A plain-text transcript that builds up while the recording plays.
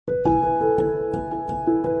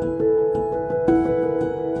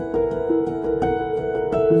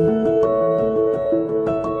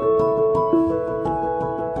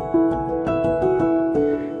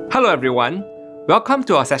everyone, welcome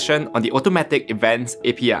to our session on the Automatic Events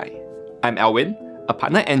API. I'm Alwin, a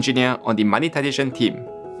partner engineer on the monetization team,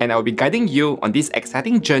 and I'll be guiding you on this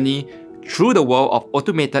exciting journey through the world of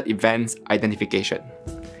automated events identification.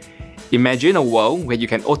 Imagine a world where you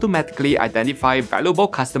can automatically identify valuable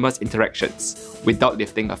customers' interactions without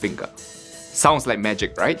lifting a finger. Sounds like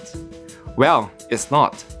magic, right? Well, it's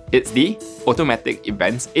not. It's the Automatic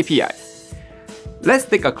Events API. Let's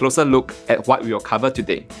take a closer look at what we will cover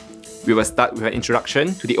today. We will start with an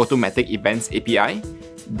introduction to the Automatic Events API,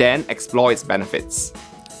 then explore its benefits.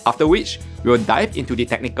 After which, we will dive into the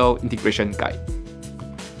technical integration guide.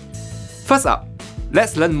 First up,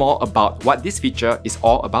 let's learn more about what this feature is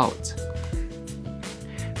all about.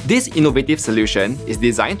 This innovative solution is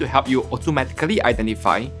designed to help you automatically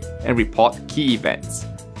identify and report key events,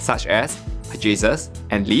 such as purchases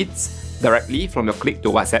and leads, directly from your Click to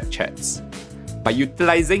WhatsApp chats. By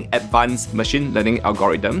utilizing advanced machine learning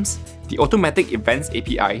algorithms, the Automatic Events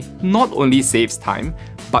API not only saves time,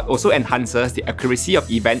 but also enhances the accuracy of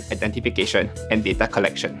event identification and data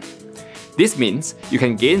collection. This means you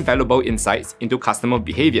can gain valuable insights into customer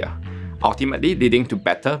behavior, ultimately leading to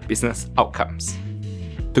better business outcomes.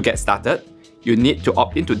 To get started, you need to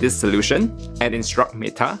opt into this solution and instruct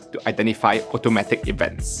Meta to identify automatic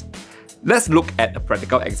events. Let's look at a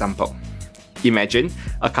practical example. Imagine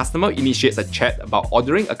a customer initiates a chat about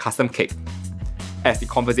ordering a custom cake. As the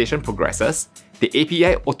conversation progresses, the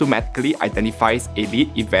API automatically identifies a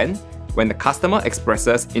lead event when the customer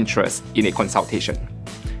expresses interest in a consultation.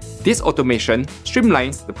 This automation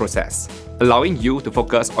streamlines the process, allowing you to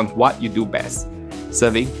focus on what you do best,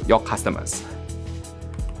 serving your customers.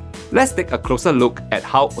 Let's take a closer look at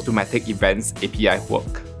how Automatic Events API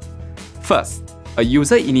work. First, a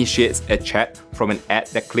user initiates a chat from an ad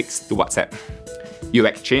that clicks to WhatsApp. You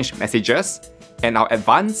exchange messages, and our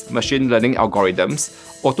advanced machine learning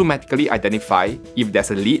algorithms automatically identify if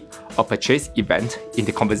there's a lead or purchase event in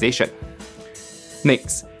the conversation.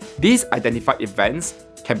 Next, these identified events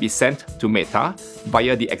can be sent to Meta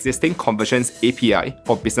via the existing Conversions API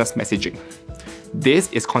for business messaging.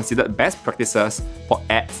 This is considered best practices for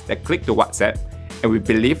ads that click to WhatsApp, and we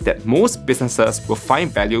believe that most businesses will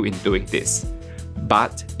find value in doing this.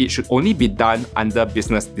 But it should only be done under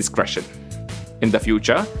business discretion. In the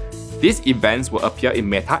future, these events will appear in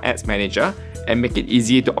Meta Ads Manager and make it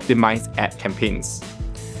easy to optimize ad campaigns.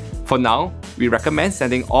 For now, we recommend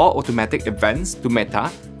sending all automatic events to Meta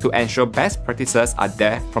to ensure best practices are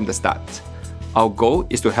there from the start. Our goal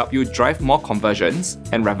is to help you drive more conversions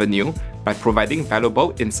and revenue by providing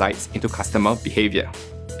valuable insights into customer behavior.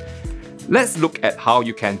 Let's look at how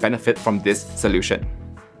you can benefit from this solution.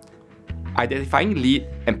 Identifying lead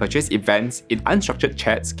and purchase events in unstructured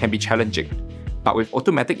chats can be challenging, but with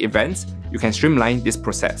automatic events, you can streamline this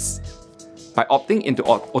process. By opting into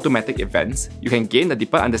automatic events, you can gain a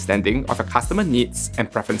deeper understanding of your customer needs and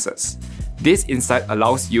preferences. This insight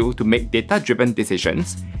allows you to make data-driven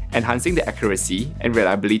decisions, enhancing the accuracy and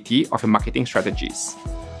reliability of your marketing strategies.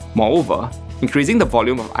 Moreover, increasing the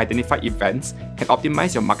volume of identified events can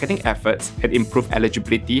optimize your marketing efforts and improve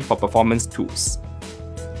eligibility for performance tools.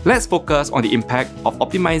 Let's focus on the impact of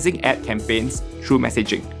optimizing ad campaigns through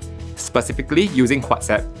messaging, specifically using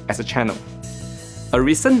WhatsApp as a channel. A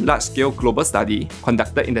recent large-scale global study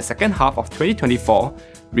conducted in the second half of 2024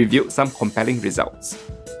 revealed some compelling results.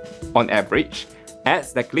 On average,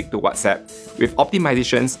 ads that click to WhatsApp with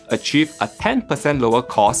optimizations achieve a 10% lower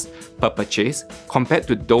cost per purchase compared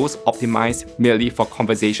to those optimized merely for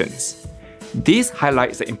conversations. This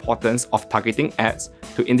highlights the importance of targeting ads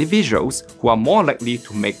to individuals who are more likely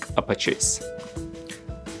to make a purchase.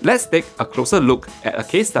 Let's take a closer look at a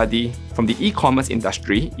case study from the e-commerce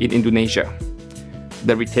industry in Indonesia.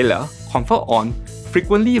 The retailer, Comfort On,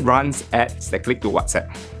 frequently runs ads that click to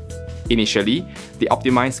WhatsApp. Initially, they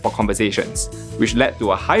optimized for conversations, which led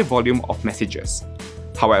to a high volume of messages.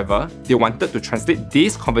 However, they wanted to translate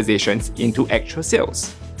these conversations into actual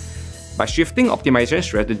sales. By shifting optimization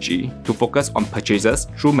strategy to focus on purchases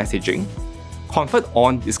through messaging, Comfort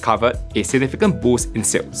On discovered a significant boost in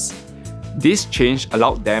sales. This change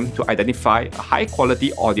allowed them to identify a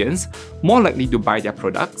high-quality audience more likely to buy their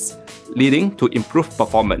products, leading to improved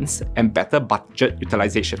performance and better budget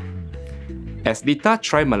utilization. As Lita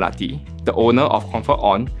Tri Melati, the owner of Comfort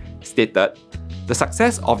On, stated, the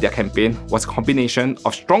success of their campaign was a combination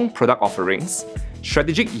of strong product offerings,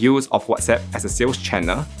 strategic use of WhatsApp as a sales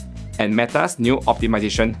channel, and Meta's new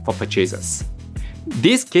optimization for purchases.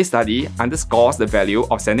 This case study underscores the value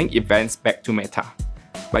of sending events back to Meta.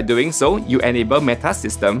 By doing so, you enable Meta's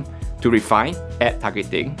system to refine ad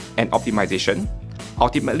targeting and optimization,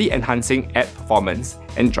 ultimately enhancing ad performance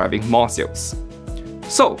and driving more sales.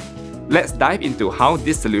 So, Let's dive into how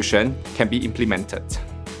this solution can be implemented.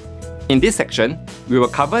 In this section, we will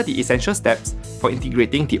cover the essential steps for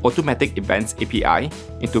integrating the Automatic Events API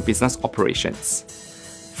into business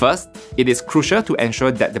operations. First, it is crucial to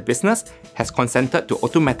ensure that the business has consented to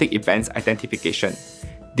automatic events identification.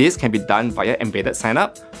 This can be done via embedded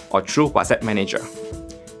signup or through WhatsApp Manager.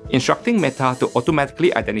 Instructing Meta to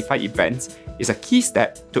automatically identify events is a key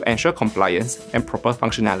step to ensure compliance and proper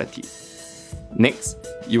functionality. Next,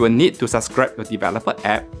 you will need to subscribe your developer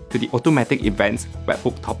app to the Automatic Events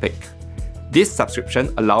webhook topic. This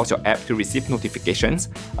subscription allows your app to receive notifications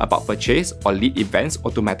about purchase or lead events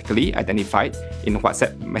automatically identified in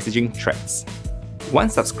WhatsApp messaging threads.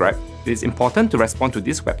 Once subscribed, it is important to respond to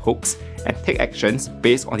these webhooks and take actions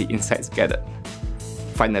based on the insights gathered.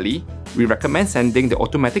 Finally, we recommend sending the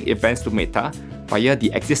automatic events to Meta via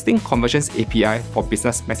the existing Conversions API for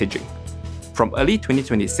business messaging. From early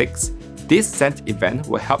 2026, this sent event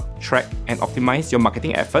will help track and optimize your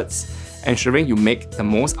marketing efforts, ensuring you make the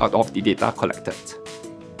most out of the data collected.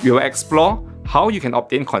 We will explore how you can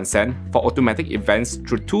obtain consent for automatic events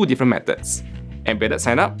through two different methods: embedded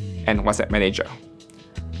signup and WhatsApp Manager.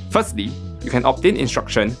 Firstly, you can obtain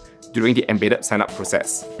instruction during the embedded signup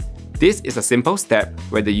process. This is a simple step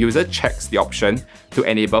where the user checks the option to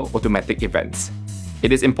enable automatic events.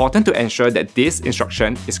 It is important to ensure that this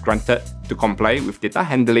instruction is granted to comply with data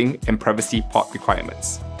handling and privacy port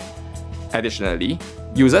requirements. Additionally,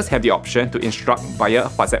 users have the option to instruct via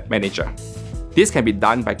WhatsApp Manager. This can be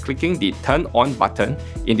done by clicking the Turn On button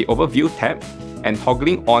in the Overview tab and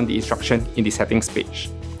toggling on the instruction in the Settings page.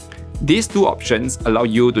 These two options allow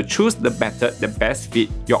you to choose the method that best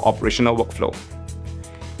fits your operational workflow.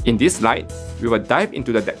 In this slide, we will dive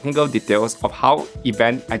into the technical details of how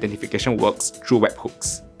event identification works through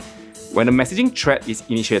webhooks. When a messaging thread is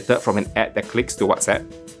initiated from an ad that clicks to WhatsApp,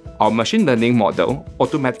 our machine learning model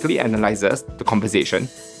automatically analyzes the conversation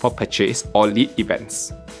for purchase or lead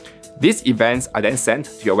events. These events are then sent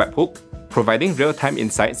to your webhook, providing real-time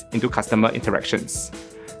insights into customer interactions.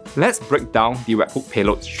 Let's break down the webhook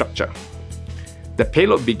payload structure. The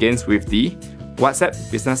payload begins with the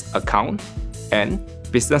WhatsApp business account and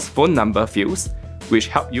business phone number fields, which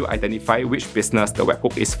help you identify which business the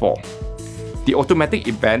webhook is for. The automatic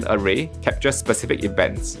event array captures specific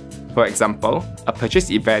events. For example, a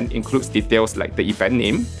purchase event includes details like the event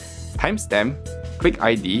name, timestamp, click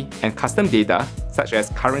ID, and custom data such as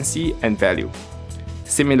currency and value.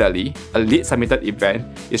 Similarly, a lead submitted event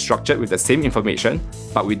is structured with the same information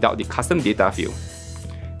but without the custom data field.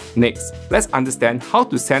 Next, let's understand how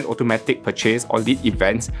to send automatic purchase or lead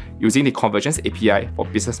events using the Conversions API for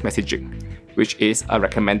business messaging, which is a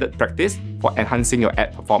recommended practice for enhancing your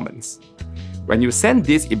ad performance. When you send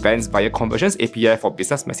these events via Conversions API for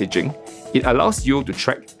business messaging, it allows you to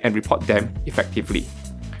track and report them effectively.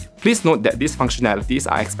 Please note that these functionalities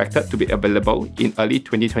are expected to be available in early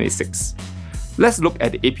 2026. Let's look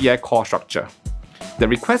at the API core structure. The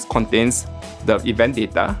request contains the event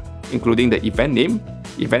data, including the event name,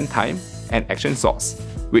 event time, and action source,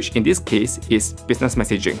 which in this case is business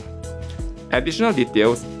messaging. Additional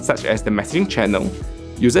details such as the messaging channel,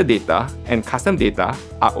 user data, and custom data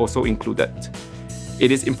are also included.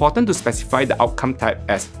 It is important to specify the outcome type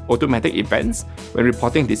as automatic events when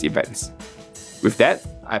reporting these events. With that,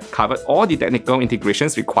 I've covered all the technical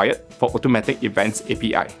integrations required for Automatic Events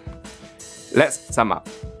API. Let's sum up.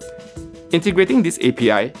 Integrating this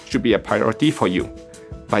API should be a priority for you.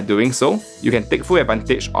 By doing so, you can take full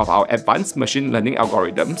advantage of our advanced machine learning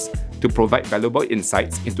algorithms to provide valuable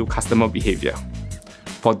insights into customer behavior.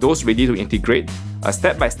 For those ready to integrate, a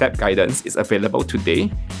step-by-step guidance is available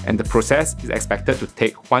today, and the process is expected to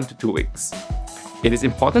take 1 to 2 weeks. It is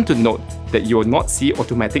important to note that you will not see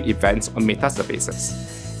automatic events on Meta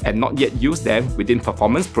surfaces, and not yet use them within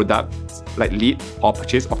performance products like lead or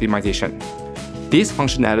purchase optimization. These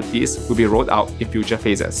functionalities will be rolled out in future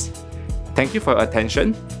phases. Thank you for your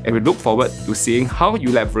attention, and we look forward to seeing how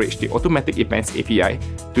you leverage the Automatic Events API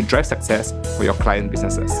to drive success for your client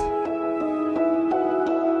businesses.